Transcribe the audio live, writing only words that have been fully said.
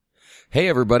Hey,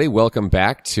 everybody. Welcome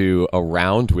back to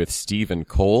Around with Steve and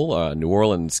Cole, a New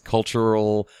Orleans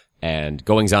cultural and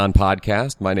goings-on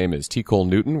podcast. My name is T. Cole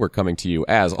Newton. We're coming to you,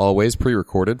 as always,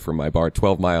 pre-recorded from my bar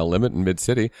 12 Mile Limit in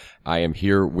Mid-City. I am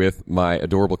here with my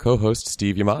adorable co-host,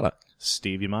 Steve Yamada.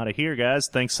 Steve Yamada here, guys.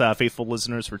 Thanks, faithful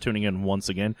listeners, for tuning in once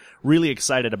again. Really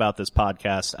excited about this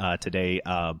podcast today.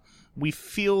 We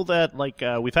feel that,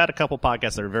 we've had a couple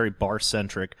podcasts that are very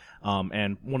bar-centric,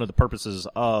 and one of the purposes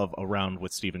of Around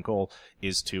with Steve and Cole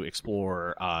is to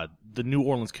explore the New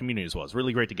Orleans community as well. It's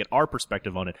really great to get our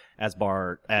perspective on it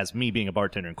as me being a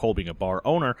bartender and Cole being a bar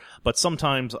owner, but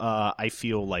sometimes I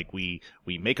feel like we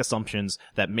make assumptions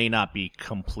that may not be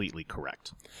completely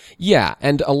correct. Yeah,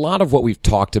 and a lot of what we've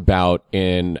talked about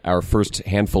in our first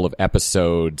handful of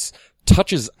episodes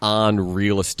touches on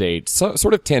real estate,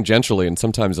 sort of tangentially and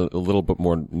sometimes a little bit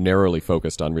more narrowly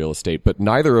focused on real estate, but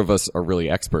neither of us are really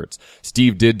experts.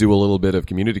 Steve did do a little bit of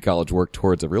community college work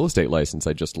towards a real estate license,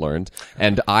 I just learned,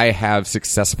 and I have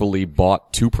successfully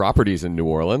bought 2 properties in New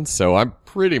Orleans, so I'm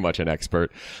pretty much an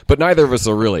expert, but neither of us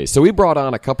are really. So we brought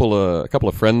on a couple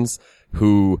of friends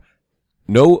who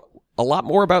know a lot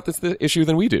more about this issue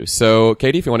than we do. So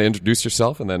Katie, if you want to introduce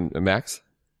yourself, and then Max.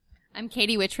 I'm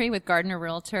Katie Witry with Gardner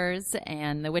Realtors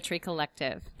and the Witry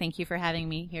Collective. Thank you for having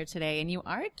me here today, and you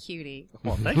are a cutie.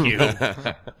 Well, thank you.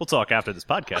 We'll talk after this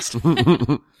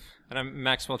podcast. And I'm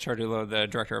Maxwell Chardulo, the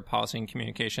Director of Policy and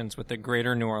Communications with the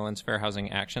Greater New Orleans Fair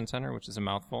Housing Action Center, which is a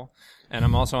mouthful. And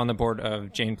I'm also on the board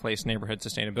of Jane Place Neighborhood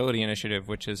Sustainability Initiative,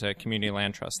 which is a community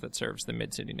land trust that serves the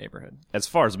Mid-City neighborhood. As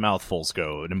far as mouthfuls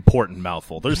go, an important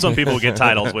mouthful. There's some people who get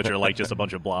titles which are like just a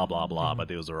bunch of blah, blah, blah, but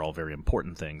those are all very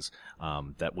important things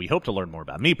that we hope to learn more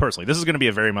about. Me personally, this is going to be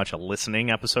very much a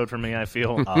listening episode for me, I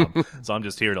feel. So I'm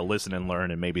just here to listen and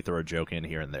learn and maybe throw a joke in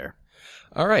here and there.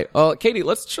 All right. Katie,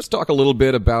 let's just talk a little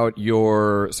bit about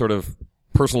your sort of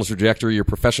personal trajectory, your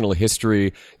professional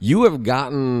history. You have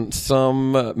gotten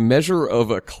some measure of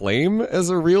acclaim as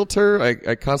a realtor.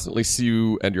 I constantly see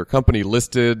you and your company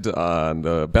listed on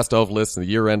the best of lists and the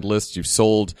year-end lists. You've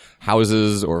sold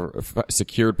houses or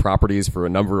secured properties for a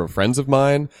number of friends of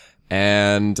mine.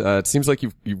 And it seems like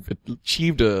you've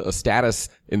achieved a status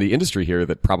in the industry here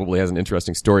that probably has an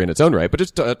interesting story in its own right. But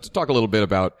just to talk a little bit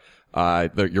about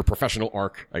your professional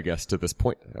arc, I guess, to this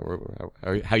point,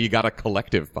 how you got a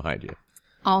collective behind you.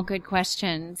 All good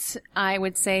questions. I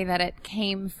would say that it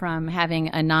came from having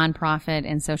a nonprofit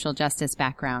and social justice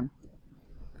background.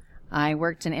 I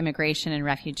worked in immigration and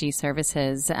refugee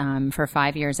services for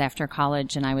 5 years after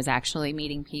college, and I was actually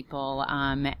meeting people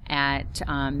at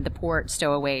the port,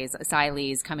 stowaways,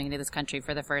 asylees coming into this country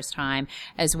for the first time,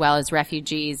 as well as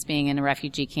refugees being in a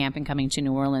refugee camp and coming to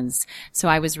New Orleans. So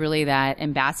I was really that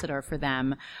ambassador for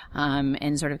them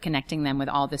and sort of connecting them with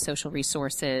all the social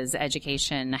resources,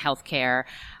 education, healthcare,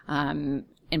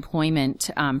 employment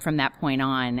from that point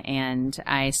on. And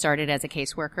I started as a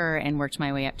caseworker and worked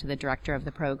my way up to the director of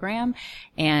the program.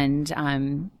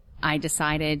 And I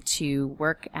decided to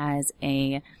work as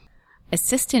a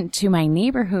assistant to my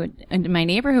neighborhood. And my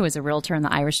neighbor was a realtor in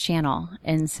the Irish Channel.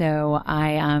 And so I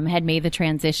had made the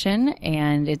transition,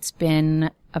 and it's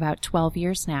been about 12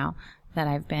 years now that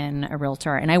I've been a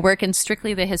realtor. And I work in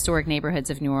strictly the historic neighborhoods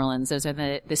of New Orleans. Those are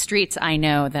the streets I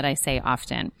know that I say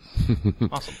often.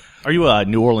 Awesome. Are you a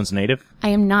New Orleans native? I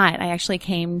am not. I actually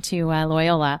came to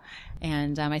Loyola,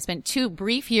 and I spent 2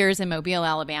 brief years in Mobile,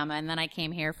 Alabama, and then I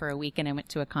came here for a week and I went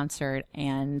to a concert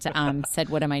and said,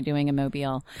 what am I doing in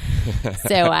Mobile?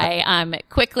 So I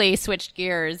quickly switched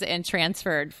gears and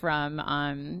transferred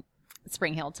from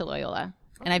Spring Hill to Loyola.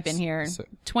 And I've been here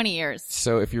 20 years.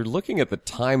 So if you're looking at the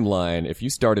timeline, if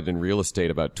you started in real estate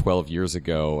about 12 years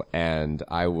ago, and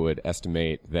I would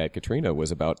estimate that Katrina was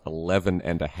about 11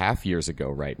 and a half years ago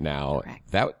right now,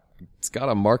 correct. That's got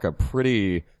to mark a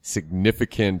pretty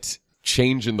significant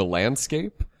change in the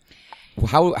landscape.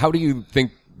 How do you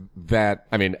think that,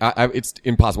 I mean, it's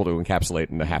impossible to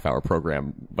encapsulate in a half-hour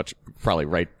program, but probably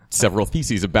write several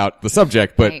theses about the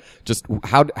subject, but right. Just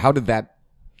how did that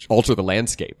alter the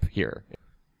landscape here?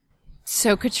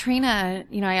 So Katrina,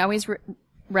 I always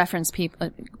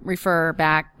refer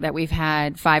back that we've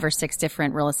had 5 or 6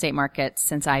 different real estate markets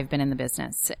since I've been in the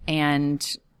business. And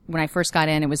when I first got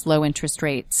in, it was low interest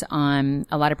rates, a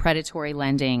lot of predatory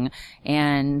lending,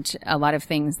 and a lot of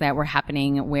things that were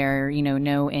happening where,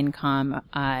 no income,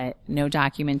 no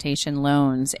documentation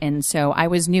loans. And so I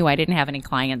was new. I didn't have any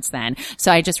clients then.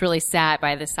 So I just really sat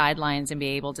by the sidelines and be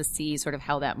able to see sort of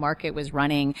how that market was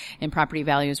running, and property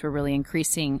values were really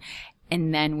increasing.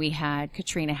 And then we had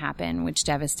Katrina happen, which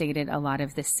devastated a lot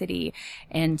of the city.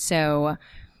 And so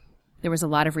There was a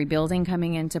lot of rebuilding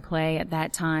coming into play at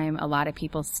that time. A lot of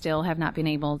people still have not been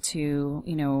able to,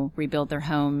 rebuild their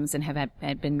homes and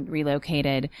had been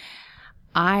relocated.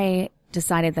 I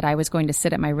decided that I was going to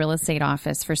sit at my real estate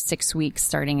office for 6 weeks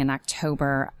starting in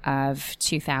October of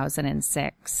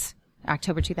 2006,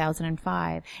 October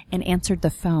 2005, and answered the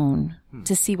phone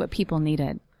to see what people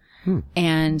needed.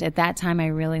 And at that time, I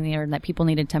really learned that people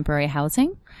needed temporary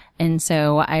housing. And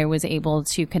so I was able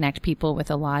to connect people with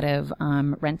a lot of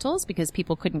rentals because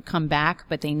people couldn't come back,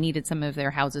 but they needed some of their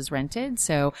houses rented.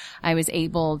 So I was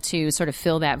able to sort of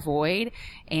fill that void.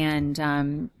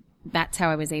 And that's how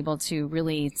I was able to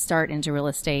really start into real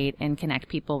estate and connect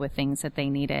people with things that they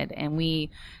needed. And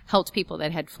we helped people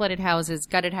that had flooded houses,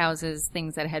 gutted houses,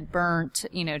 things that had burnt,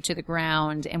 to the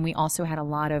ground. And we also had a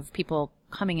lot of people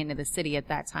coming into the city at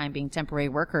that time being temporary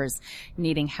workers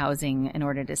needing housing in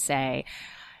order to stay.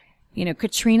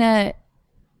 Katrina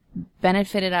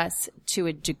benefited us to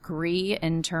a degree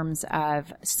in terms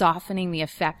of softening the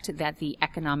effect that the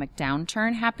economic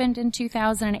downturn happened in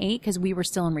 2008 because we were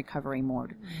still in recovery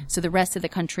mode. So the rest of the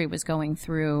country was going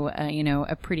through,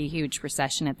 a pretty huge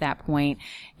recession at that point.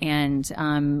 And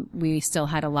we still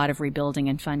had a lot of rebuilding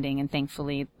and funding. And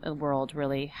thankfully, the world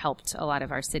really helped a lot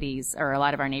of our cities or a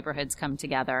lot of our neighborhoods come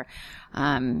together.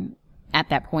 At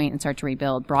that point and start to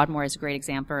rebuild. Broadmoor is a great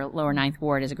example. Lower Ninth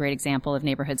Ward is a great example of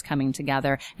neighborhoods coming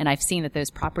together. And I've seen that those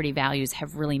property values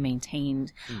have really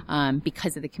maintained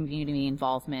because of the community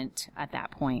involvement at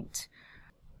that point.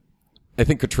 I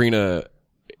think Katrina,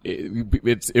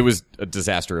 it was a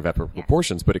disaster of epic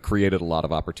proportions, but it created a lot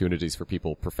of opportunities for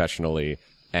people professionally.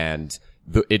 And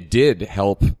it did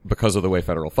help because of the way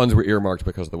federal funds were earmarked,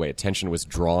 because of the way attention was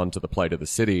drawn to the plight of the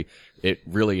city. It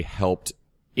really helped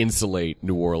insulate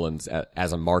New Orleans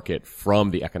as a market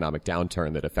from the economic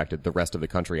downturn that affected the rest of the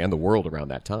country and the world around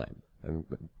that time. And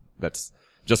that's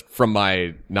just from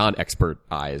my non-expert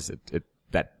eyes.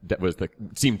 That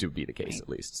seemed to be the case, at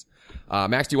least.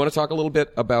 Max, do you want to talk a little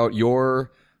bit about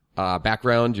your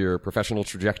background, your professional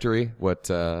trajectory, what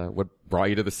brought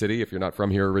you to the city if you're not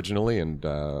from here originally, and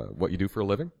what you do for a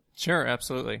living? Sure,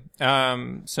 absolutely.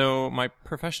 So my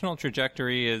professional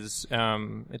trajectory is,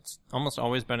 it's almost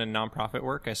always been in nonprofit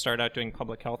work. I started out doing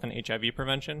public health and HIV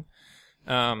prevention,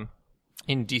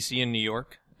 in DC and New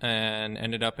York, and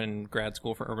ended up in grad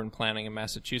school for urban planning in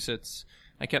Massachusetts.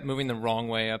 I kept moving the wrong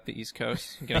way up the East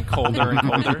Coast, getting colder and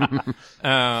colder.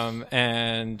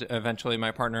 And eventually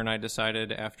my partner and I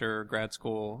decided after grad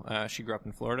school, she grew up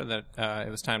in Florida, that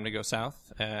it was time to go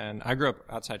south. And I grew up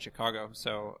outside Chicago,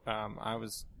 so I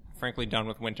was frankly done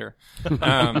with winter.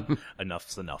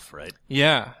 Enough's enough, right?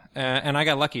 Yeah. And I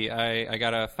got lucky. I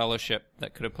got a fellowship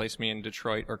that could have placed me in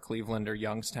Detroit or Cleveland or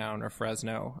Youngstown or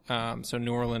Fresno. So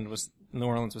New Orleans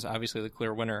was obviously the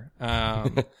clear winner.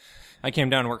 I came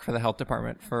down and worked for the health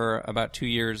department for about 2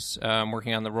 years,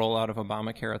 working on the rollout of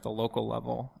Obamacare at the local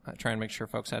level, trying to make sure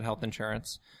folks had health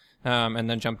insurance, and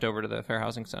then jumped over to the Fair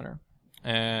Housing Center.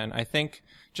 And I think,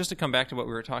 just to come back to what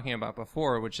we were talking about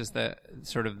before, which is that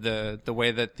sort of the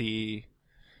way that the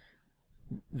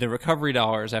recovery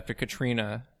dollars after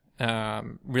Katrina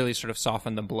really sort of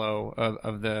softened the blow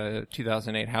of the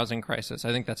 2008 housing crisis,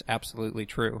 I think that's absolutely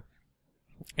true.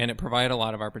 And it provided a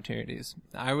lot of opportunities.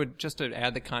 I would, just to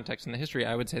add the context and the history,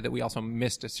 I would say that we also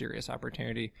missed a serious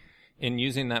opportunity in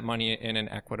using that money in an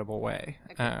equitable way.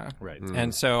 Right.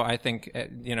 And so I think,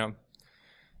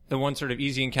 the one sort of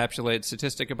easy encapsulated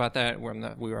statistic about that,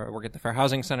 we work at the Fair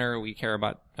Housing Center. We care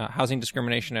about housing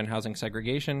discrimination and housing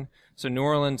segregation. So New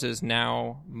Orleans is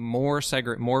now more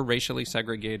racially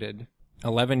segregated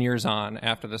 11 years on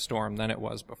after the storm than it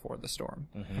was before the storm.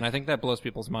 Mm-hmm. And I think that blows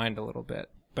people's mind a little bit.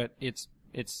 But it's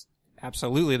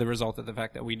absolutely the result of the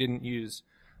fact that we didn't use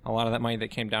a lot of that money that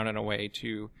came down in a way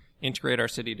to integrate our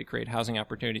city to create housing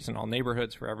opportunities in all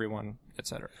neighborhoods for everyone, et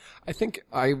cetera. I think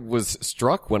I was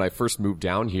struck when I first moved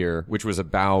down here, which was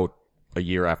about a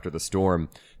year after the storm,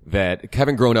 that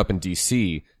having grown up in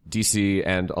DC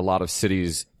and a lot of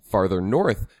cities farther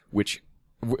north, which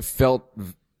felt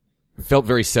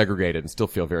very segregated and still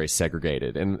feel very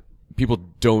segregated. And people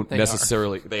don't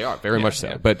they are very much so.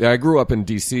 Yeah. But I grew up in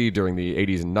DC during the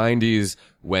 80s and 90s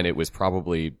when it was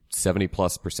probably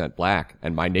 70+% black,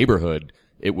 and my neighborhood,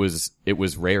 it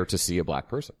was rare to see a black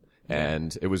person.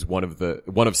 And it was one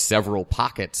of several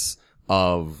pockets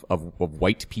of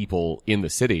white people in the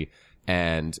city.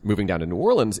 And moving down to New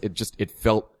Orleans, it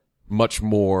felt much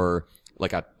more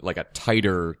like a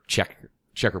tighter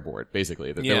checkerboard,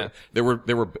 basically. There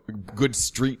were good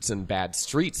streets and bad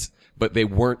streets, but they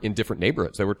weren't in different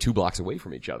neighborhoods. They were 2 blocks away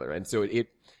from each other. And so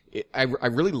I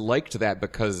really liked that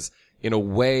because in a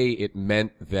way it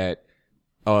meant that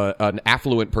an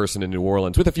affluent person in New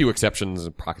Orleans, with a few exceptions,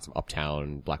 pockets of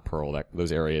Uptown, Black Pearl,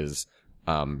 those areas,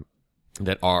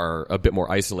 that are a bit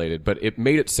more isolated, but it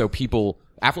made it so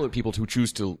affluent people who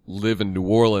choose to live in New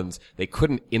Orleans, they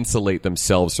couldn't insulate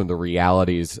themselves from the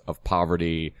realities of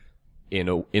poverty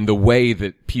in the way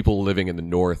that people living in the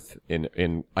North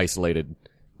in isolated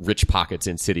rich pockets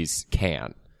in cities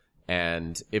can.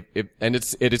 And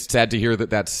it's sad to hear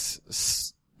that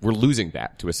we're losing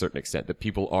that to a certain extent, that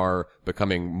people are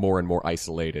becoming more and more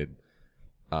isolated.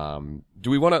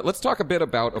 Let's talk a bit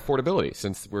about affordability,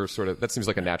 since we're that seems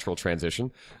like a natural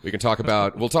transition. We'll talk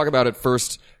about it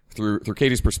first through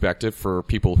Katie's perspective for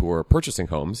people who are purchasing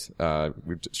homes.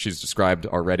 She's described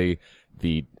already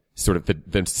the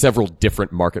several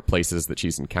different marketplaces that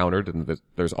she's encountered, and that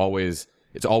it's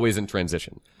always in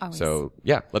transition. Always. So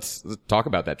yeah, let's talk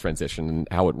about that transition and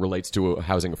how it relates to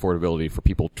housing affordability for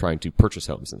people trying to purchase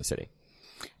homes in the city.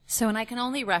 So, and I can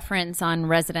only reference on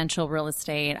residential real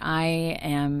estate. I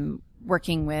am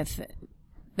working with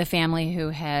the family who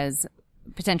has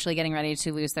potentially getting ready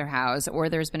to lose their house, or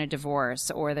there's been a divorce,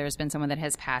 or there's been someone that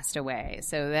has passed away.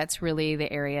 So that's really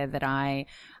the area that I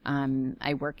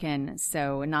work in.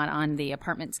 So not on the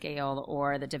apartment scale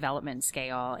or the development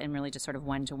scale, and really just sort of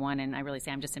one-to-one. And I really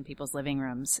say I'm just in people's living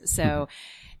rooms. So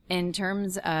in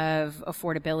terms of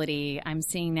affordability, I'm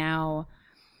seeing now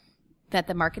that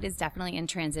the market is definitely in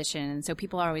transition. And so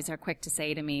people are quick to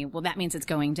say to me, well, that means it's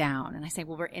going down. And I say,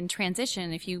 well, we're in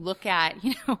transition. If you look at,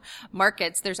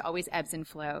 markets, there's always ebbs and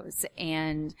flows.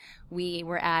 And we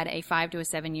were at a 5 to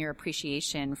 7 year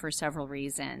appreciation for several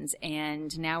reasons.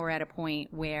 And now we're at a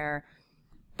point where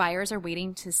buyers are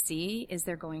waiting to see, is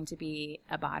there going to be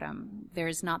a bottom?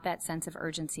 There's not that sense of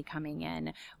urgency coming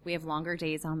in. We have longer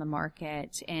days on the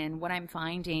market. And what I'm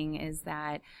finding is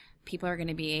that people are going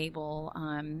to be able,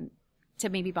 to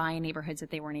maybe buy in neighborhoods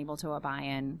that they weren't able to buy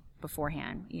in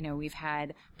beforehand. We've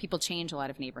had people change a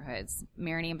lot of neighborhoods.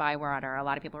 Marigny and Bywater, a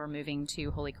lot of people are moving to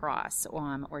Holy Cross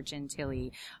or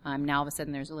Gentilly. Now all of a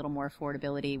sudden there's a little more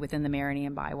affordability within the Marigny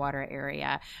and Bywater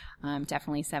area.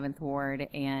 Definitely 7th Ward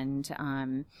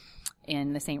and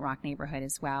in the St. Roch neighborhood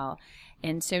as well.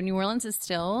 And so New Orleans is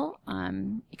still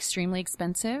extremely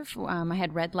expensive. I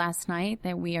had read last night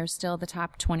that we are still the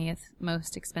top 20th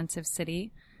most expensive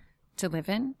city to live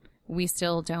in. We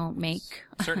still don't make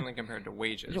certainly compared to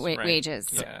wages. Right? Wages.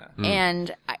 Yeah.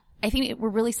 And I think we're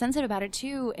really sensitive about it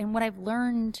too. And what I've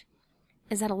learned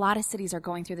is that a lot of cities are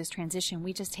going through this transition.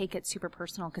 We just take it super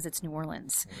personal because it's New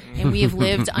Orleans. And we have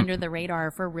lived under the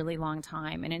radar for a really long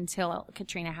time. And until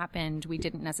Katrina happened, we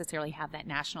didn't necessarily have that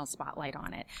national spotlight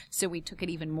on it. So we took it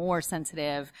even more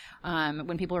sensitive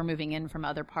when people were moving in from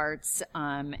other parts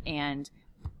and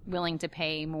willing to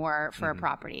pay more for a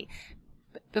property.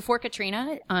 Before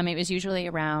Katrina, it was usually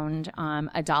around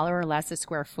 $1 or less a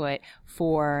square foot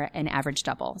for an average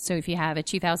double. So if you have a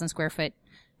 2,000 square foot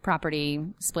property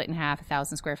split in half,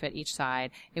 1,000 square foot each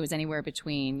side, it was anywhere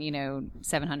between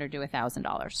 $700 to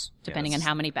 $1,000, depending on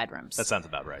how many bedrooms. That sounds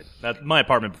about right. My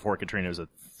apartment before Katrina was a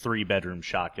 3-bedroom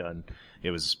shotgun.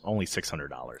 It was only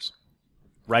 $600,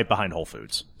 right behind Whole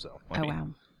Foods. So wow!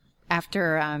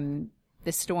 After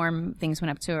the storm, things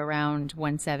went up to around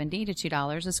 $170 to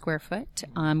 $2 a square foot.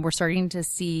 We're starting to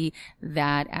see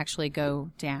that actually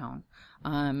go down.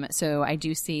 So I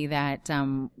do see that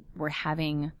we're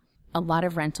having a lot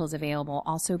of rentals available,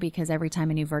 also because every time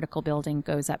a new vertical building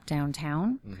goes up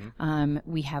downtown,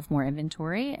 we have more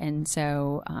inventory. And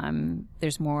so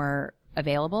there's more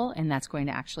available, and that's going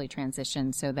to actually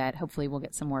transition so that hopefully we'll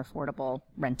get some more affordable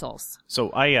rentals. So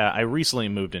I recently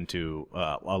moved into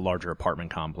a larger apartment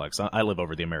complex. I live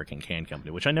over the American Can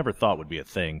Company, which I never thought would be a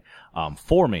thing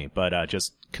for me, but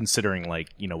just considering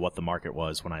what the market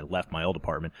was when I left my old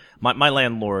apartment. My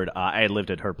landlord, I had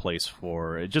lived at her place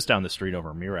for just down the street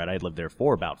over in Murad. I had lived there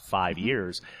for about 5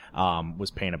 years,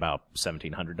 was paying about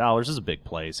 $1,700. It's a big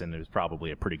place, and it was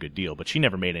probably a pretty good deal, but she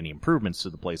never made any improvements to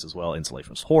the place as well. Insulation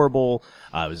was horrible.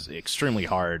 It was extremely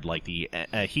hard, like the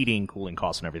heating, cooling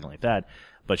costs and everything like that.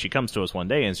 But she comes to us one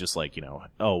day and is just like,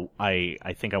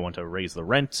 I think I want to raise the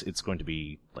rent. It's going to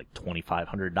be like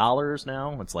 $2,500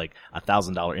 now. It's like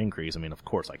 $1,000 increase. I mean, of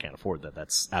course I can't afford that.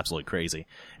 That's absolutely crazy.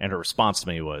 And her response to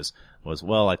me was,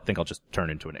 well, I think I'll just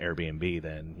turn into an Airbnb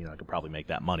then. I could probably make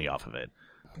that money off of it.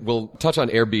 We'll touch on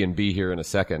Airbnb here in a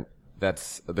second.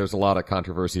 There's a lot of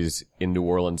controversies in New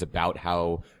Orleans about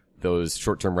how those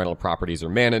short-term rental properties are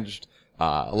managed.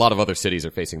 A lot of other cities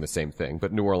are facing the same thing,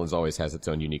 but New Orleans always has its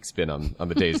own unique spin on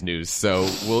the day's news. So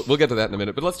we'll get to that in a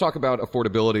minute. But let's talk about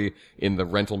affordability in the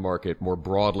rental market more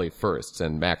broadly first.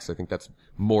 And Max, I think that's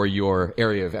more your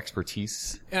area of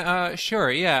expertise. Sure.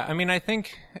 Yeah. I mean, I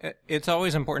think it's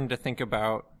always important to think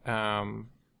about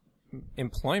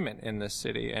employment in this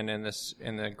city and in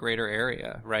the greater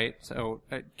area, right? So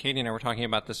Katie and I were talking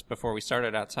about this before we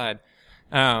started outside.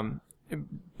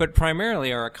 But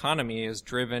primarily our economy is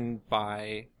driven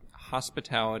by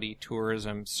hospitality,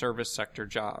 tourism, service sector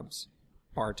jobs,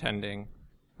 bartending,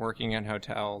 working in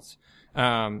hotels,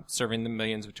 serving the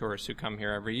millions of tourists who come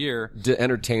here every year. Do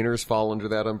entertainers fall under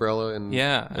that umbrella?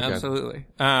 Yeah, okay. Absolutely.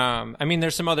 I mean,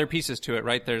 there's some other pieces to it,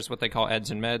 right? There's what they call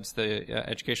eds and meds, the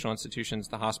educational institutions,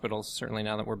 the hospitals, certainly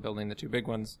now that we're building the two big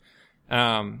ones.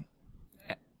 But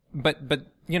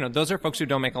those are folks who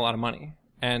don't make a lot of money.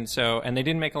 And they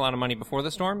didn't make a lot of money before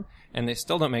the storm, and they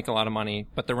still don't make a lot of money,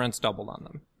 but the rents doubled on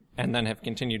them and then have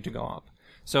continued to go up.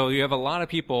 So you have a lot of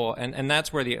people, and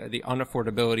that's where the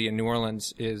unaffordability in New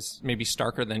Orleans is maybe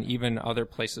starker than even other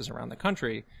places around the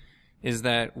country, is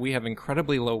that we have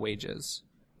incredibly low wages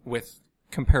with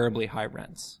comparably high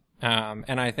rents.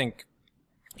 And I think,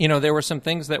 there were some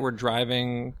things that were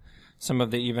driving some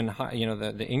of the even high,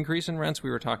 the increase in rents.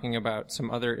 We were talking about some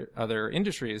other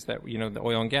industries that, the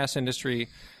oil and gas industry,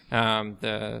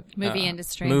 the movie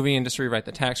industry, right?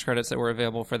 The tax credits that were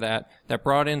available for that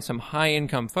brought in some high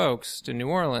income folks to New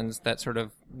Orleans that sort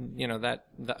of, that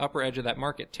the upper edge of that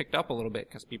market ticked up a little bit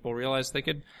because people realized they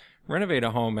could renovate a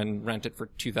home and rent it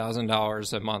for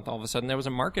 $2,000 a month. All of a sudden there was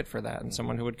a market for that and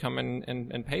someone who would come in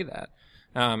and pay that.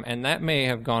 And that may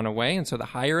have gone away. And so the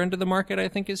higher end of the market, I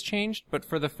think, has changed. But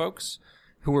for the folks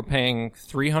who were paying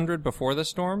 $300 before the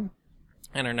storm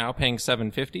and are now paying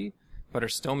 $750, but are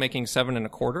still making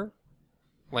 $725,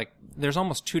 like there's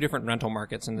almost two different rental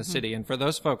markets in the city. And for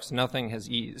those folks, nothing has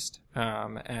eased.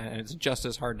 And it's just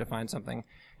as hard to find something.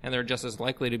 And they're just as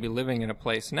likely to be living in a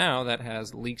place now that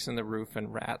has leaks in the roof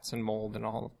and rats and mold and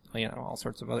all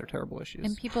sorts of other terrible issues.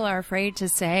 And people are afraid to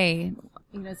say,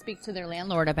 speak to their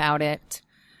landlord about it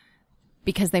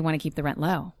because they want to keep the rent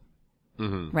low.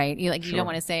 Mm-hmm. Right? You don't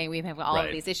want to say we have all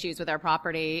of these issues with our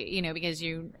property, because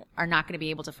you are not going to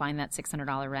be able to find that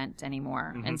 $600 rent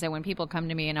anymore. Mm-hmm. And so when people come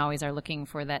to me and always are looking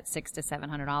for that $600 to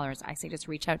 $700, I say just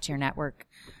reach out to your network.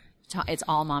 It's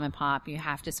all mom and pop. You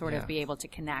have to sort of be able to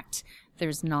connect.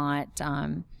 There's not,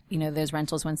 those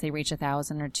rentals once they reach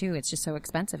 1,000 or 2, it's just so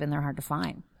expensive and they're hard to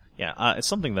find. Yeah, it's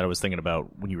something that I was thinking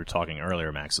about when you were talking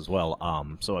earlier, Max, as well.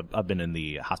 So I've been in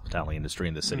the hospitality industry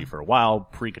in the city for a while,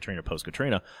 pre-Katrina,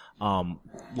 post-Katrina.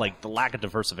 Like the lack of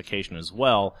diversification as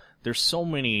well. There's so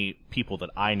many people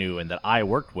that I knew and that I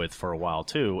worked with for a while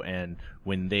too. And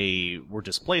when they were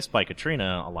displaced by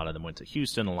Katrina, a lot of them went to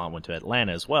Houston, a lot went to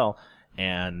Atlanta as well.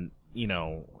 And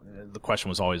the question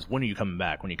was always, when are you coming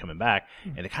back? When are you coming back?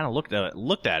 And they kind of looked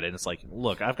at it and it's like,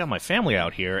 look, I've got my family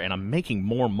out here and I'm making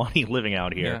more money living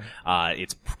out here. Yeah.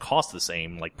 It's cost the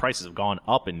same. Like prices have gone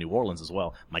up in New Orleans as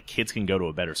well. My kids can go to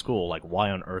a better school. Like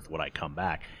why on earth would I come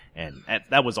back? And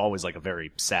that was always like a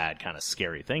very sad kind of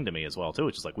scary thing to me as well too.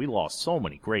 It's just like we lost so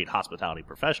many great hospitality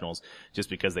professionals just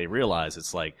because they realized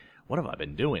it's like, what have I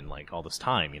been doing like all this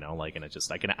time? And it's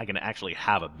just, I can actually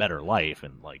have a better life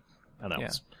and like, I don't know. Yeah.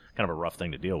 It's kind of a rough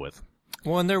thing to deal with.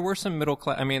 Well, and there were some middle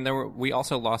class. We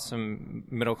also lost some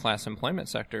middle class employment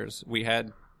sectors. We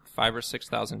had 5,000 or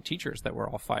 6,000 teachers that were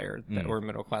all fired that were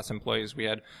middle class employees. We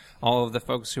had all of the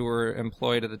folks who were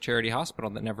employed at the charity hospital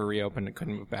that never reopened and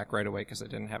couldn't move back right away because they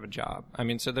didn't have a job.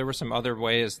 So there were some other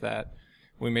ways that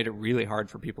we made it really hard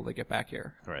for people to get back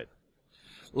here. Right.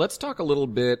 Let's talk a little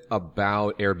bit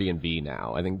about Airbnb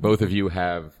now. I think both of you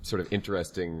have sort of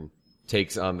interesting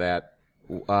takes on that.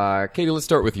 Katie, let's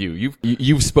start with you.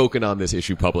 You've spoken on this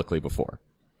issue publicly before.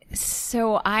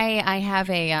 So I have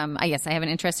I have an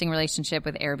interesting relationship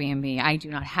with Airbnb. I do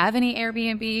not have any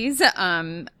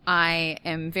Airbnbs. I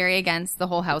am very against the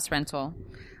whole house rental.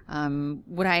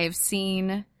 What I have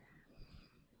seen,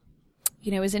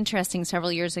 it was interesting.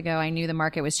 Several years ago, I knew the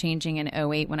market was changing in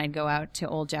 2008 when I'd go out to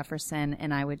Old Jefferson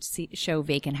and I would show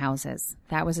vacant houses.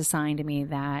 That was a sign to me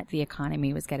that the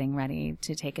economy was getting ready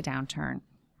to take a downturn.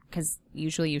 Because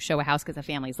usually you show a house because a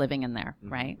family's living in there,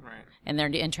 right? Right. And they're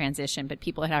in transition, but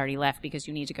people had already left because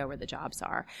you need to go where the jobs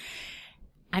are.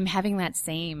 I'm having that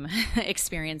same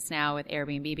experience now with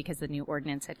Airbnb because the new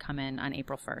ordinance had come in on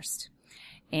April 1st.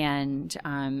 And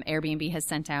Airbnb has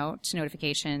sent out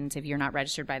notifications if you're not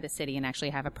registered by the city and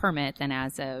actually have a permit, then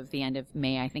as of the end of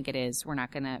May, I think it is, we're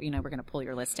not going to, we're going to pull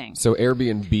your listing. So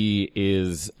Airbnb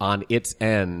is on its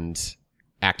end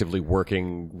actively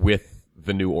working with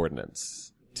the new ordinance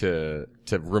to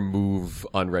remove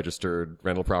unregistered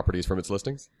rental properties from its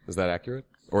listings? Is that accurate?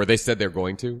 Or they said they're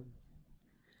going to?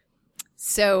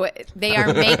 So they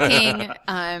are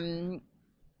making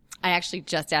I actually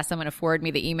just asked someone to forward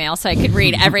me the email so I could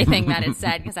read everything that it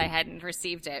said because I hadn't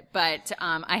received it. But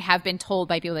I have been told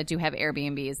by people that do have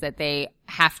Airbnbs that they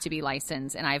have to be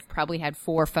licensed. And I've probably had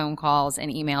 4 phone calls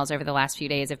and emails over the last few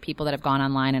days of people that have gone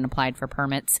online and applied for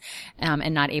permits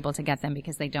and not able to get them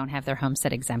because they don't have their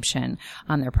homestead exemption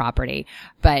on their property.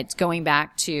 But going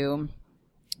back to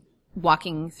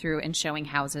walking through and showing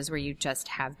houses where you just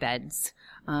have beds.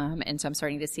 And so I'm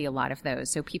starting to see a lot of those.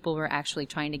 So people were actually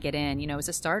trying to get in, as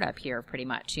a startup here pretty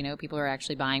much. People are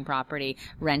actually buying property,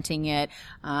 renting it.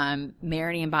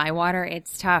 Marigny and Bywater,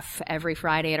 it's tough. Every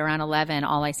Friday at around 11,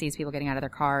 all I see is people getting out of their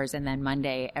cars. And then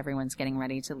Monday, everyone's getting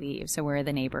ready to leave. So where are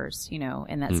the neighbors,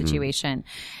 in that situation?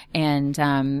 And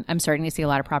I'm starting to see a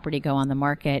lot of property go on the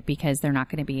market because they're not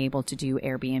going to be able to do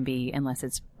Airbnb unless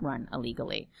it's run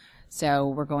illegally. So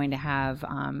we're going to have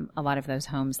a lot of those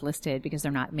homes listed because they're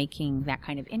not making that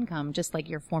kind of income, just like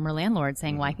your former landlord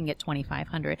saying, well, I can get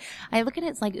 $2,500. I look at it,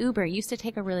 it's like Uber. It used to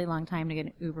take a really long time to get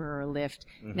an Uber or a Lyft.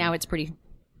 Now it's pretty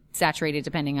saturated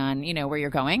depending on, where you're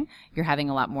going. You're having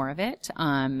a lot more of it.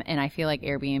 And I feel like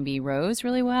Airbnb rose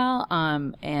really well.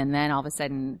 And then all of a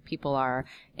sudden people are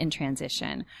in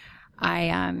transition.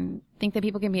 I think that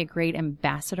people can be a great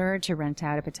ambassador to rent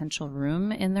out a potential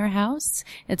room in their house.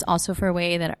 It's also for a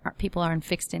way that people are on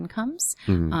fixed incomes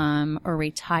or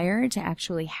retired to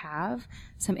actually have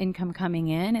some income coming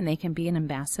in, and they can be an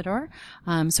ambassador.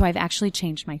 So I've actually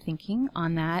changed my thinking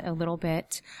on that a little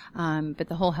bit. But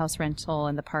the whole house rental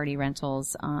and the party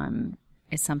rentals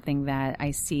is something that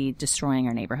I see destroying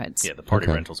our neighborhoods. Yeah, the party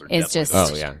rentals are it's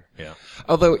definitely. just, Yeah.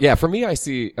 Although, for me,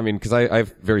 because I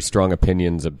have very strong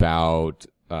opinions about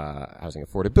housing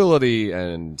affordability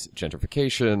and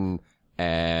gentrification,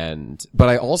 but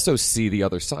I also see the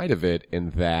other side of it in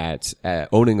that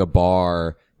owning a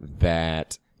bar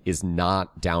that is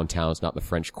not downtown, it's not the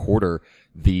French Quarter,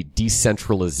 the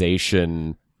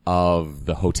decentralization of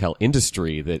the hotel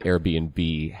industry that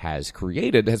Airbnb has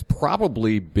created has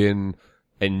probably been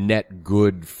a net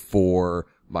good for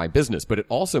my business. But it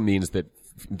also means that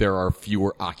there are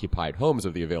fewer occupied homes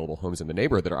of the available homes in the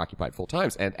neighborhood that are occupied full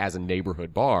times. And as a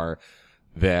neighborhood bar,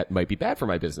 that might be bad for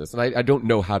my business. And I don't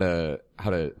know how to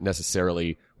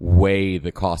necessarily weigh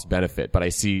the cost benefit, but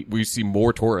we see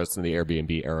more tourists in the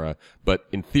Airbnb era, but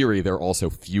in theory, there are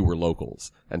also fewer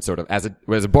locals. And sort of as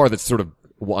a bar that's sort of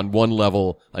on one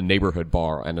level, a neighborhood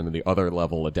bar, and on the other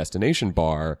level, a destination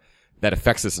bar, that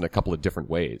affects us in a couple of different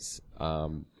ways.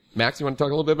 Max, you want to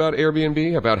talk a little bit about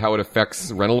Airbnb, about how it affects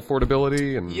rental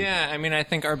affordability? Yeah, I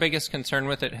think our biggest concern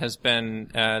with it has been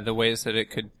the ways that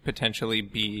it could potentially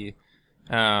be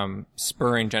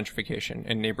spurring gentrification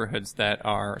in neighborhoods that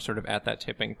are sort of at that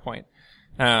tipping point.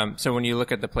 So when you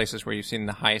look at the places where you've seen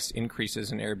the highest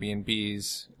increases in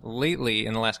Airbnbs lately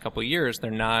in the last couple of years, they're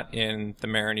not in the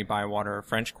Marigny, Bywater,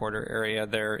 French Quarter area.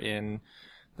 They're in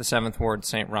the 7th Ward,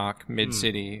 St. Roch,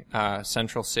 Mid-City,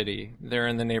 Central City. They're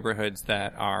in the neighborhoods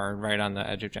that are right on the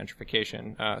edge of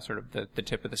gentrification, sort of the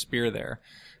tip of the spear there.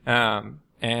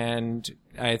 And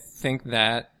I think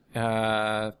that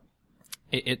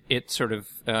it sort of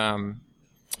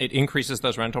it increases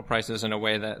those rental prices in a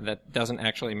way that doesn't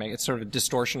actually make, it's sort of a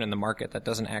distortion in the market that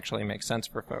doesn't actually make sense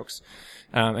for folks.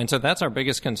 And so that's our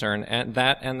biggest concern, and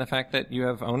the fact that you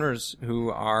have owners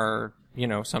who are,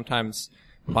 sometimes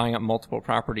buying up multiple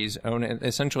properties,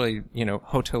 essentially,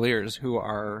 hoteliers who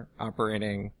are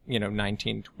operating,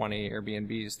 19, 20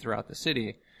 Airbnbs throughout the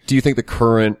city. Do you think the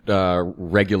current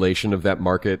regulation of that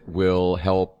market will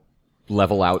help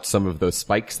level out some of those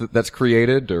spikes that's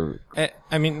created? Or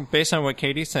based on what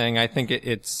Katie's saying, I think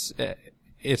it's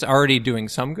already doing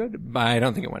some good, but I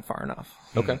don't think it went far enough.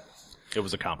 Okay. It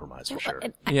was a compromise for sure.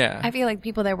 Yeah. I feel like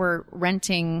people that were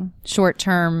renting short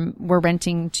term were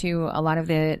renting to a lot of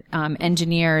the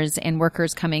engineers and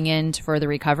workers coming in for the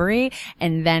recovery.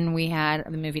 And then we had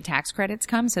the movie tax credits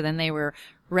come. So then they were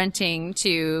renting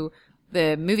to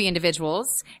the movie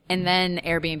individuals, and then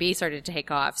Airbnb started to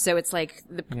take off. So it's like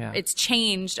it's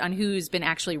changed on who's been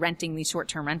actually renting these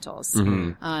short-term rentals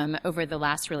over the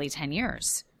last really 10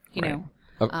 years. You know,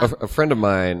 a friend of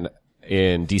mine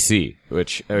in DC,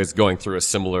 which is going through a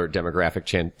similar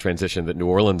demographic transition that New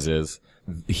Orleans is,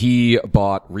 he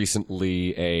bought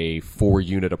recently a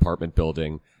 4-unit apartment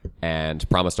building and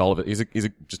promised all of it. He's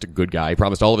just a good guy. He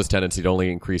promised all of his tenants he'd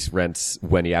only increase rents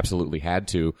when he absolutely had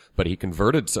to, but he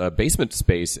converted a basement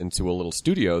space into a little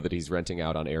studio that he's renting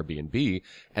out on Airbnb,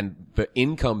 and the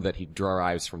income that he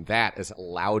derives from that has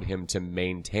allowed him to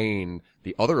maintain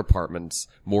the other apartments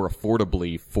more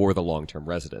affordably for the long-term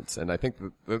residents. And I think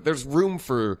that there's room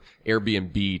for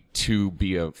Airbnb to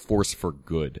be a force for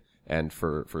good. and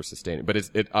for sustaining. But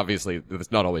it obviously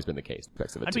that's not always been the case.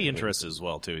 I'd be interested as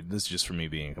well too. This is just for me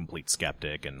being a complete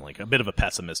skeptic and like a bit of a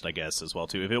pessimist, I guess, as well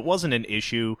too. If it wasn't an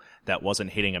issue that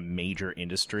wasn't hitting a major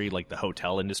industry like the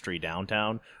hotel industry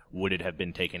downtown, would it have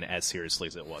been taken as seriously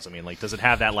as it was? I mean, like, does it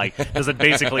have that, like, does it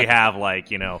basically have, like,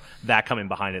 you know, that coming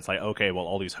behind it? It's like, okay, well,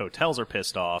 all these hotels are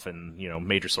pissed off and, you know,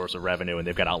 major source of revenue, and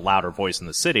they've got a louder voice in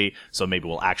the city, so maybe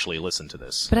we'll actually listen to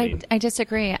this. But I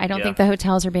disagree. I don't think the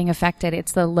hotels are being affected.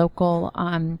 It's the local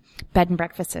bed and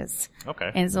breakfasts. Okay.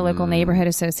 And it's the local neighborhood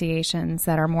associations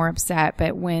that are more upset.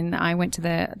 But when I went to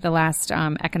the last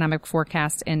economic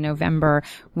forecast in November,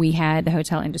 we had the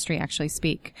hotel industry actually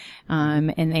speak.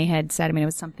 And they had said, I mean, it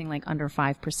was something like under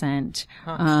 5%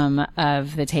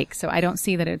 of the take. So I don't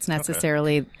see that it's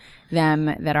necessarily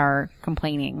them that are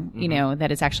complaining, you know,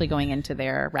 that it's actually going into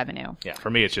their revenue. Yeah, for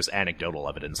me, it's just anecdotal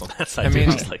evidence on that side. I mean,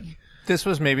 like, this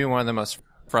was maybe one of the most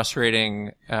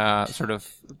frustrating sort of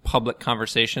public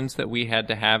conversations that we had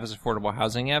to have as affordable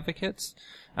housing advocates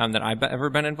that I've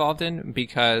ever been involved in,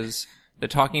 because the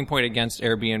talking point against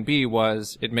Airbnb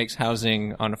was it makes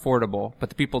housing unaffordable, but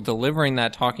the people delivering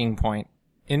that talking point,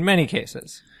 in many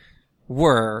cases,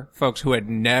 were folks who had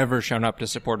never shown up to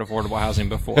support affordable housing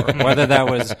before, whether that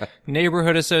was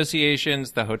neighborhood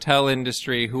associations, the hotel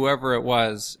industry, whoever it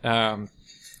was. It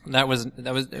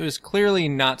was clearly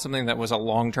not something that was a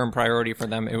long-term priority for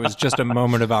them. It was just a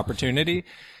moment of opportunity.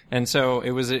 And so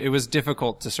it was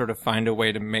difficult to sort of find a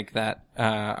way to make that,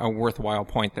 a worthwhile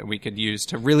point that we could use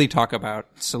to really talk about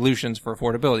solutions for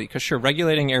affordability. Cause sure,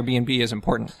 regulating Airbnb is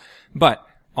important, but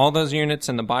all those units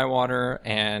in the Bywater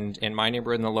and in my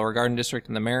neighborhood in the Lower Garden District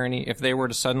in the Marigny, if they were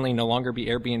to suddenly no longer be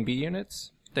Airbnb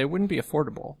units, they wouldn't be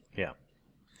affordable. yeah.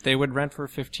 They would rent for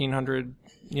 $1,500,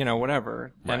 you know,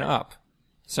 whatever, and up.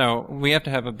 So we have to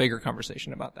have a bigger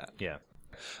conversation about that. Yeah.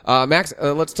 Max,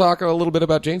 let's talk a little bit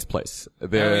about Jane's Place. Talk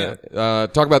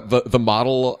about the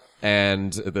model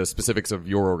and the specifics of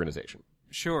your organization.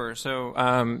 Sure.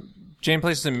 So, Jane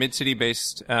Place is a mid-city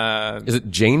based, Is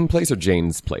it Jane Place or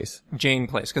Jane's Place? Jane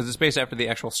Place, because it's based after the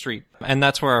actual street. And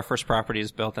that's where our first property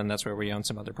is built, and that's where we own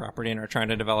some other property and are trying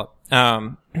to develop.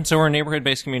 So we're a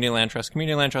neighborhood-based community land trust.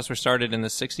 Community land trusts were started in the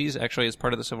 60s, actually as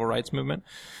part of the civil rights movement.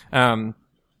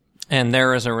 And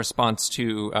there is a response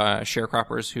to,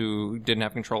 sharecroppers who didn't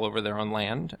have control over their own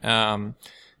land.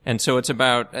 And so it's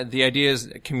about, the idea is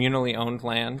communally owned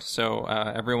land. So,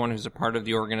 everyone who's a part of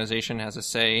the organization has a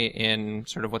say in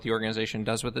sort of what the organization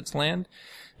does with its land.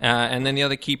 And then the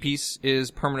other key piece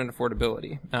is permanent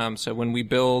affordability. So when we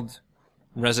build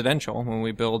residential, when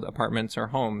we build apartments or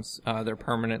homes, they're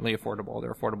permanently affordable.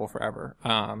 They're affordable forever.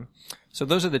 So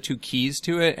those are the two keys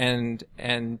to it. And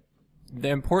the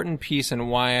important piece and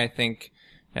why I think,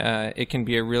 it can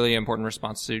be a really important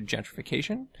response to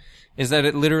gentrification is that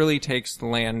it literally takes the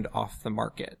land off the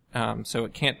market. So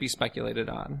it can't be speculated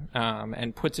on,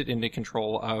 and puts it into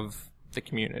control of the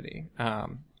community,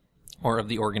 or of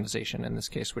the organization in this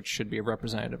case, which should be a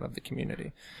representative of the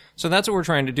community. So that's what we're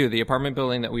trying to do. The apartment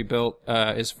building that we built,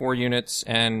 is 4 units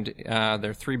and,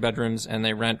 they're 3 bedrooms and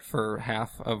they rent for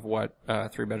half of what a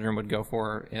 3-bedroom would go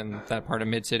for in that part of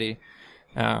mid-city.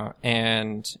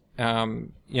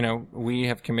 You know, we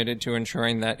have committed to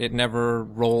ensuring that it never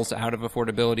rolls out of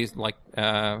affordability like,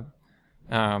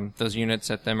 those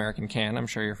units at the American Can, I'm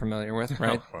sure you're familiar with,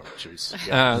 right? Oh, jeez.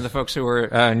 Yeah. The folks who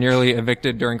were, nearly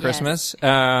evicted during Christmas,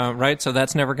 right? So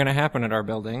that's never going to happen at our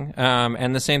building.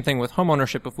 And the same thing with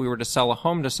homeownership. If we were to sell a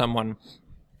home to someone,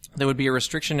 there would be a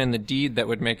restriction in the deed that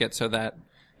would make it so that,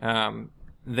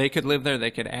 they could live there, they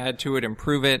could add to it,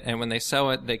 improve it, and when they sell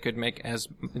it, they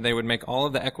would make all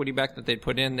of the equity back that they'd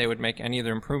put in, they would make any of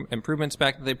the improvements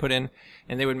back that they put in,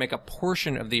 and they would make a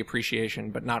portion of the appreciation,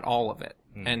 but not all of it.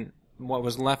 And what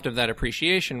was left of that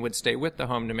appreciation would stay with the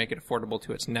home to make it affordable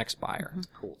to its next buyer.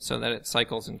 Cool. So that it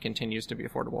cycles and continues to be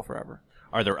affordable forever.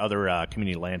 Are there other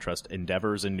community land trust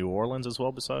endeavors in New Orleans as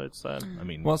well besides that? I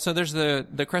mean, well, so there's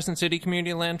the Crescent City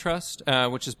Community Land Trust,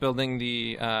 which is building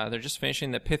they're just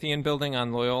finishing the Pythian building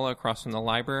on Loyola across from the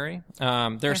library.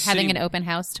 They're having an open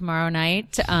house tomorrow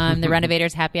night. The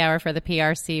Renovators Happy Hour for the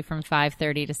PRC from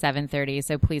 5:30 to 7:30.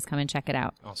 So please come and check it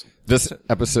out. Awesome. This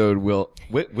episode will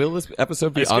this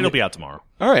episode be on? It'll be out tomorrow.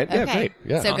 All right. Yeah, Okay. great.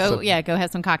 Yeah. So go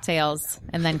have some cocktails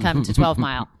and then come to 12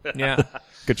 Mile. Yeah.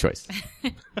 Good choice.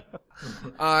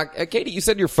 Katie, you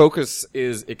said your focus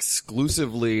is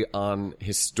exclusively on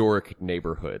historic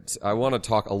neighborhoods. I want to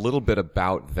talk a little bit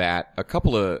about that. A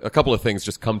couple of things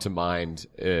just come to mind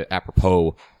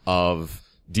apropos of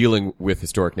dealing with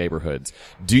historic neighborhoods.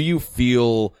 Do you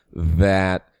feel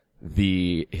that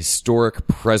the historic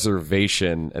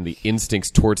preservation and the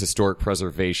instincts towards historic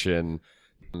preservation,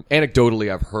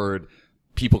 anecdotally I've heard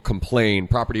people complain,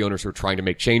 property owners who are trying to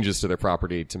make changes to their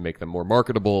property to make them more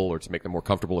marketable or to make them more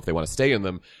comfortable if they want to stay in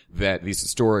them, that these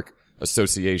historic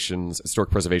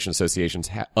preservation associations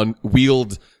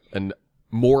wield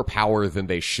more power than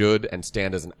they should and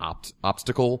stand as an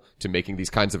obstacle to making these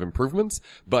kinds of improvements.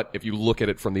 But if you look at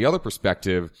it from the other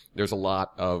perspective, there's a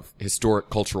lot of historic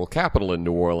cultural capital in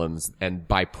New Orleans, and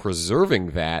by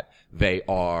preserving that, they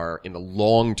are, in the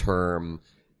long term,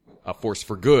 a force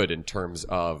for good in terms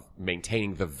of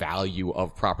maintaining the value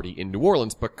of property in New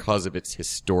Orleans because of its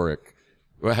historic,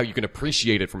 how you can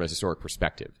appreciate it from a historic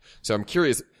perspective. So I'm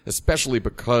curious, especially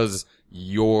because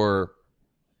your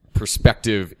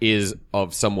perspective is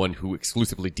of someone who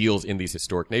exclusively deals in these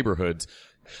historic neighborhoods,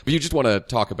 but you just want to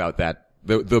talk about that,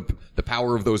 the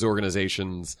power of those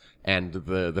organizations and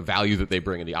the value that they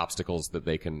bring and the obstacles that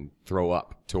they can throw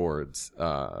up towards,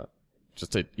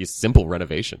 just a simple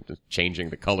renovation. Just changing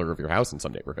the color of your house in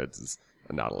some neighborhoods is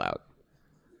not allowed.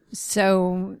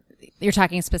 So you're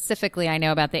talking specifically, I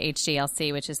know, about the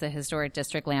HDLC, which is the Historic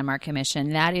District Landmark Commission.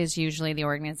 That is usually the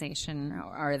organization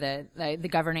or the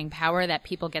governing power that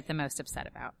people get the most upset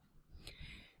about.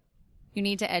 You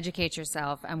need to educate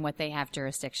yourself on what they have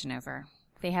jurisdiction over.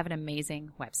 They have an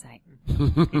amazing website.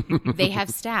 They have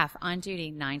staff on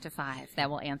duty 9 to 5 that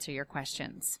will answer your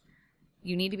questions.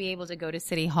 You need to be able to go to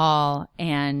City Hall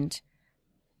and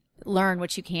learn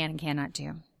what you can and cannot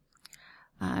do.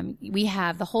 We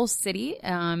have the whole city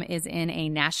is in a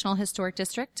national historic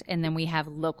district, and then we have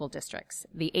local districts.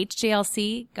 The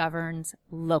HJLC governs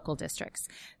local districts.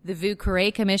 The Vieux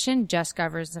Carré Commission just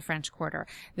governs the French Quarter.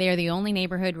 They are the only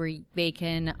neighborhood where they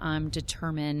can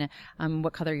determine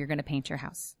what color you're going to paint your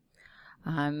house.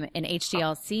 In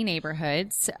HDLC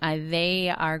neighborhoods, they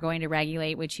are going to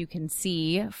regulate what you can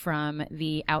see from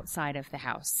the outside of the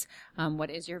house.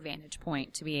 What is your vantage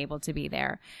point to be able to be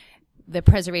there? The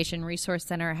Preservation Resource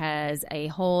Center has a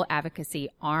whole advocacy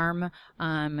arm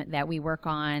that we work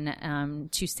on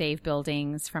to save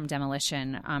buildings from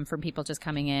demolition, from people just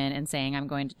coming in and saying, I'm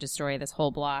going to destroy this whole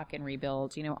block and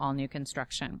rebuild, all new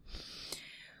construction.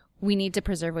 We need to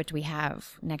preserve what we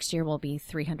have. Next year will be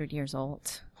 300 years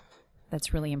old.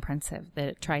 That's really impressive,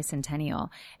 the tricentennial.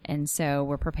 And so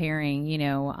we're preparing,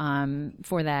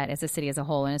 for that as a city as a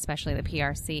whole, and especially the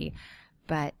PRC.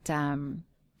 But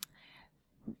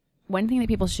one thing that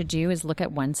people should do is look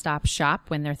at One Stop Shop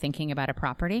when they're thinking about a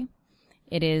property.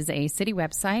 It is a city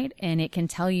website, and it can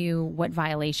tell you what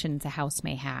violations a house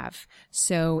may have.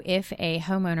 So if a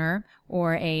homeowner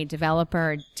or a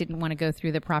developer didn't want to go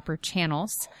through the proper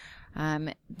channels,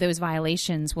 those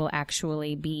violations will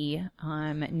actually be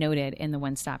noted in the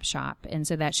One Stop Shop. And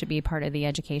so that should be part of the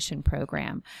education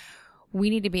program. We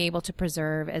need to be able to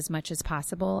preserve as much as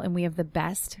possible, and we have the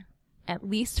best, at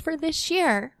least for this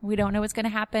year. We don't know what's going to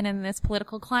happen in this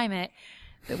political climate,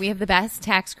 but we have the best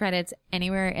tax credits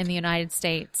anywhere in the United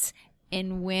States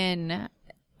and win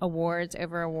awards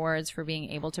over awards for being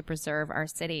able to preserve our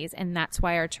cities. And that's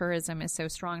why our tourism is so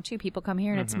strong too. People come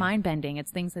here and it's mind bending.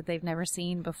 It's things that they've never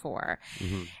seen before.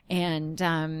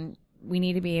 And we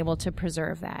need to be able to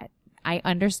preserve that. I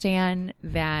understand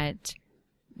that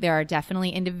there are definitely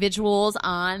individuals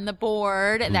on the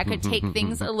board that could take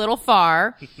things a little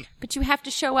far, but you have to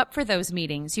show up for those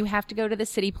meetings. You have to go to the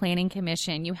City Planning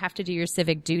Commission. You have to do your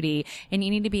civic duty, and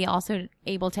you need to be also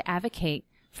able to advocate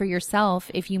for yourself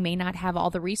if you may not have all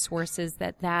the resources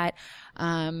that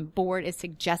board is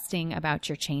suggesting about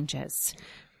your changes.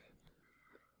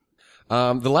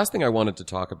 The last thing I wanted to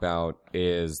talk about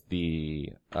is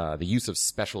the use of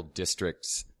special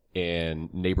districts in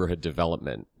neighborhood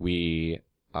development.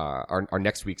 Our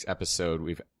next week's episode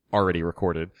we've already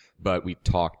recorded, but we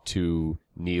talked to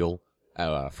Neil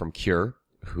from Cure,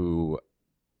 who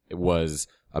was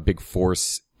a big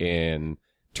force in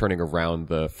turning around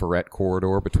the Ferret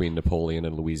corridor between Napoleon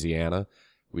and Louisiana.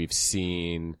 We've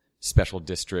seen special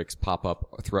districts pop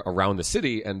up around the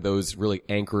city, and those really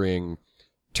anchoring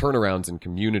turnarounds in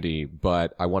community.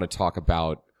 But I want to talk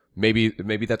about maybe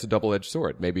that's a double-edged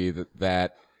sword. Maybe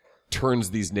that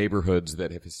turns these neighborhoods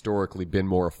that have historically been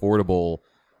more affordable,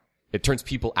 it turns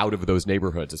people out of those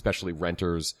neighborhoods, especially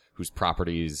renters whose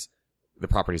the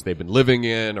properties they've been living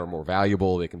in are more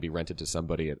valuable. They can be rented to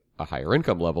somebody at a higher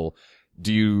income level.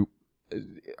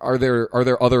 Are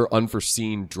there other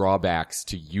unforeseen drawbacks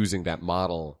to using that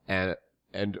model? And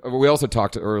we also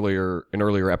talked in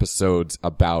earlier episodes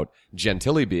about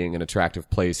Gentilly being an attractive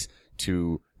place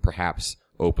to perhaps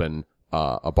open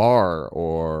a bar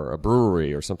or a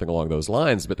brewery or something along those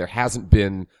lines, but there hasn't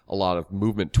been a lot of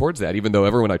movement towards that, even though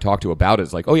everyone I talk to about it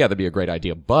is like, oh yeah, that'd be a great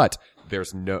idea, but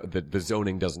the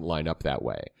zoning doesn't line up that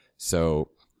way. So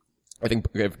I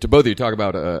think to both of you talk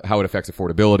about how it affects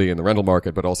affordability in the rental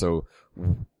market, but also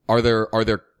are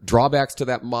there drawbacks to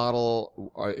that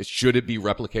model? Should it be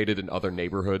replicated in other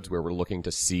neighborhoods where we're looking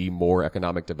to see more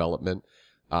economic development?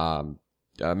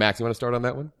 Max, you want to start on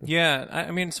that one? Yeah,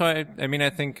 I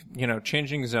think,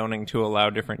 changing zoning to allow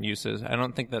different uses, I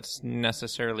don't think that's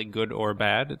necessarily good or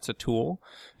bad. It's a tool.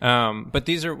 But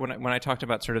these are, when I talked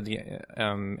about sort of the,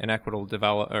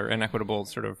 inequitable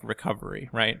sort of recovery,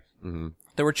 right? Mm-hmm.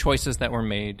 There were choices that were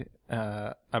made,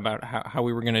 about how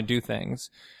we were going to do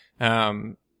things.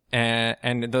 And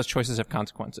those choices have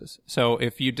consequences. So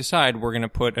if you decide we're going to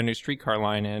put a new streetcar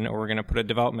line in, or we're going to put a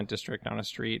development district on a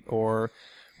street, or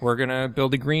we're going to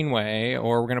build a greenway,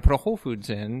 or we're going to put a Whole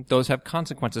Foods in, those have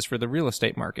consequences for the real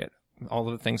estate market. All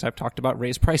of the things I've talked about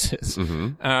raise prices.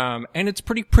 Mm-hmm. And it's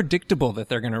pretty predictable that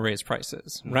they're going to raise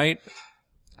prices, right?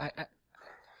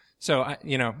 These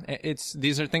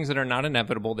are things that are not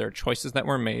inevitable. They're choices that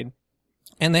were made,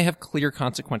 and they have clear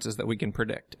consequences that we can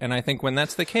predict. And I think when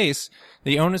that's the case,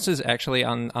 the onus is actually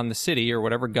on the city or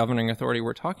whatever governing authority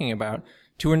we're talking about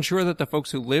to ensure that the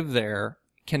folks who live there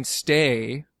can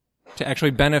stay to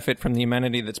actually benefit from the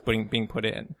amenity that's being put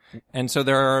in. And so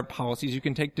there are policies you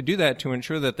can take to do that, to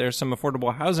ensure that there's some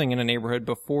affordable housing in a neighborhood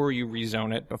before you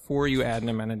rezone it, before you add an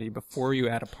amenity, before you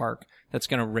add a park that's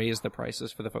going to raise the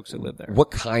prices for the folks who live there.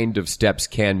 What kind of steps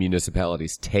can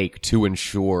municipalities take to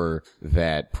ensure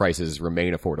that prices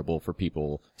remain affordable for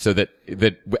people, so that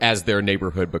as their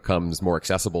neighborhood becomes more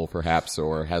accessible perhaps,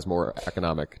 or has more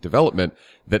economic development,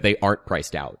 that they aren't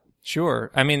priced out? Sure.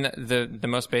 I mean, the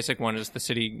most basic one is the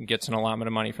city gets an allotment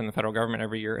of money from the federal government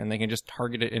every year, and they can just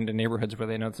target it into neighborhoods where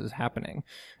they know this is happening.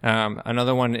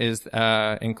 Another one is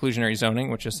inclusionary zoning,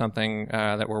 which is something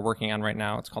that we're working on right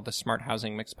now. It's called the Smart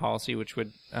Housing Mix Policy, which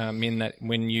would mean that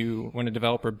when a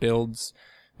developer builds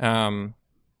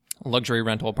luxury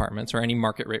rental apartments or any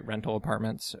market rate rental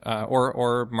apartments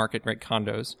or market rate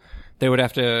condos, they would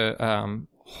have to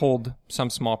hold some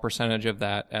small percentage of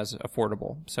that as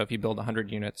affordable. So if you build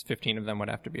 100 units, 15 of them would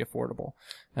have to be affordable.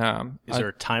 Is there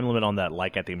a time limit on that,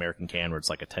 like at the American Can, where it's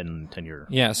like a 10-year?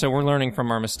 Yeah, so we're learning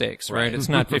from our mistakes, right? It's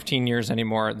not 15 years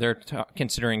anymore. They're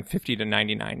considering 50 to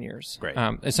 99 years. Great.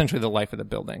 Essentially the life of the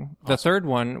building. Awesome. The third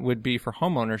one would be for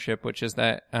home ownership, which is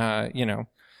that,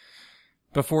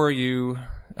 before you,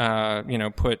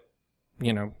 put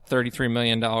 $33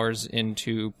 million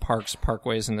into parks,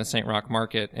 parkways in the St. Roch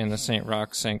market, in the St.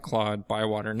 Roch, St. Claude,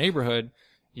 Bywater neighborhood,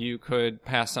 you could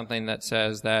pass something that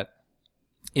says that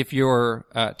if your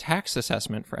tax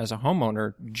assessment as a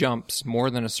homeowner jumps more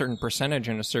than a certain percentage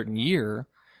in a certain year,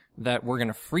 that we're going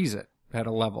to freeze it at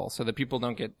a level so that people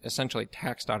don't get essentially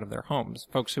taxed out of their homes.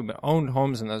 Folks who've owned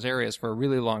homes in those areas for a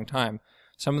really long time,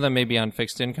 some of them may be on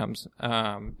fixed incomes,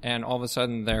 and all of a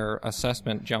sudden their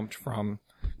assessment jumped from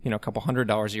a couple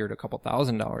 $100 a year to a couple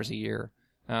 $1,000 a year.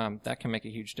 That can make a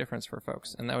huge difference for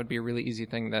folks. And that would be a really easy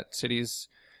thing that cities,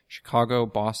 Chicago,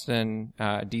 Boston,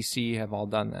 DC have all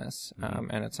done this.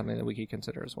 And it's something that we could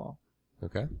consider as well.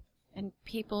 Okay. And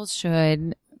people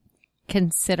should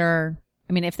consider,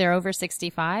 if they're over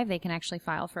 65, they can actually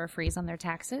file for a freeze on their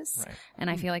taxes. Right.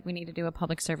 And I feel like we need to do a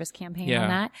public service campaign on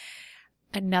that.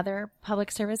 Another public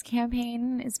service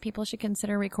campaign is people should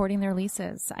consider recording their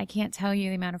leases. I can't tell you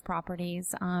the amount of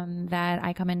properties that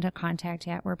I come into contact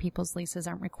at where people's leases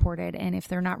aren't recorded. And if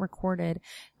they're not recorded,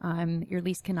 your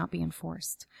lease cannot be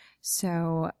enforced.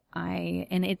 So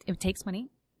it takes money.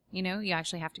 You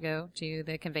actually have to go to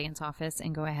the conveyance office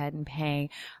and go ahead and pay.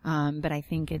 But I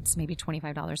think it's maybe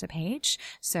 $25 a page.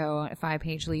 So a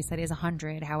 5-page lease, that is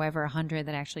 100. However, 100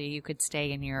 that actually you could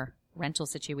stay in your rental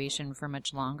situation for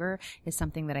much longer is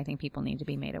something that I think people need to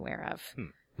be made aware of.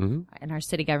 Mm-hmm. And our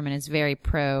city government is very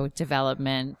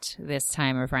pro-development this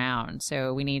time around.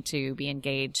 So we need to be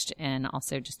engaged and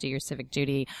also just do your civic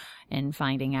duty in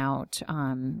finding out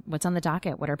what's on the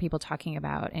docket, what are people talking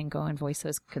about, and go and voice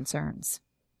those concerns.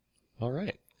 All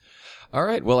right.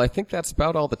 Well, I think that's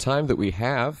about all the time that we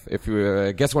have. If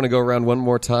you guys want to go around one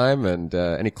more time and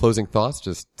any closing thoughts,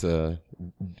 just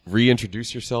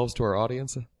reintroduce yourselves to our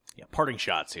audience. Yeah, parting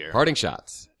shots here. Parting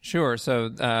shots. Sure. So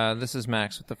this is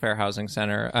Max with the Fair Housing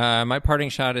Center. My parting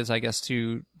shot is, I guess,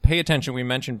 to pay attention. We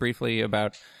mentioned briefly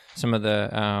about some of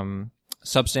the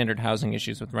substandard housing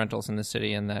issues with rentals in the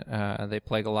city, and that they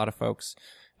plague a lot of folks.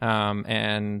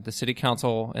 And the city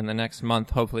council in the next month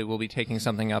hopefully will be taking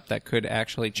something up that could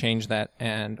actually change that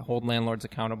and hold landlords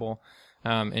accountable.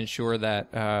 Ensure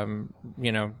that,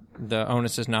 the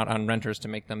onus is not on renters to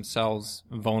make themselves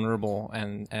vulnerable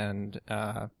and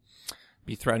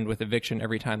be threatened with eviction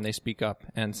every time they speak up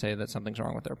and say that something's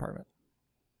wrong with their apartment.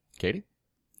 Katie?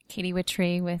 Katie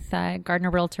Wittry with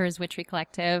Gardner Realtors, Wittry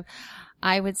Collective.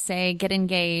 I would say get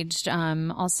engaged.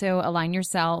 Also align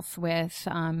yourself with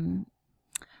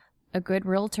a good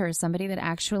realtor, somebody that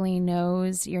actually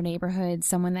knows your neighborhood,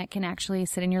 someone that can actually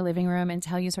sit in your living room and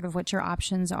tell you sort of what your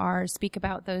options are, speak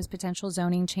about those potential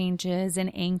zoning changes and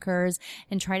anchors,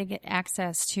 and try to get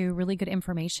access to really good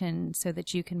information so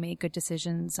that you can make good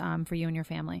decisions for you and your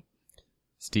family.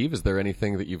 Steve, is there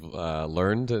anything that you've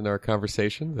learned in our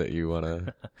conversation that you want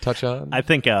to touch on? I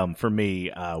think for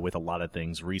me, with a lot of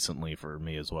things recently for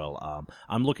me as well,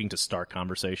 I'm looking to start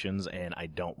conversations, and I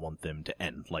don't want them to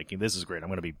end. Like, this is great. I'm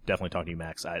going to be definitely talking to you,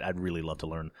 Max. I'd really love to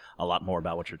learn a lot more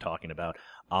about what you're talking about.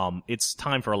 It's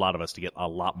time for a lot of us to get a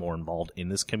lot more involved in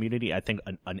this community. I think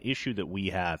an issue that we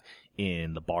have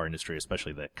in the bar industry,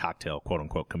 especially the cocktail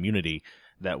quote-unquote community,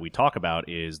 that we talk about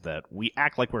is that we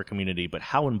act like we're a community, but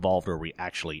how involved are we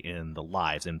actually in the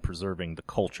lives and preserving the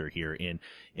culture here,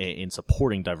 in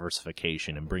supporting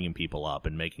diversification and bringing people up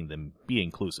and making them be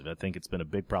inclusive? I think it's been a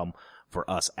big problem for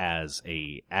us as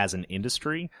an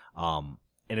industry. And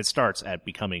it starts at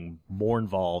becoming more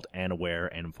involved and aware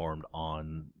and informed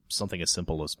on something as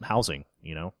simple as housing,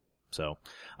 So,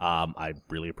 I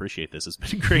really appreciate this. It's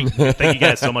been great. Thank you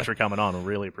guys so much for coming on. I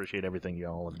really appreciate everything you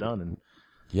all have done. And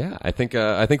yeah, I think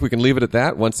we can leave it at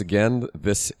that. Once again,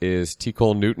 this is T.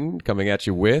 Cole Newton coming at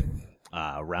you with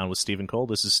Round with Stephen Cole.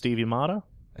 This is Steve Yamada.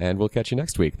 And we'll catch you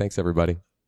next week. Thanks, everybody.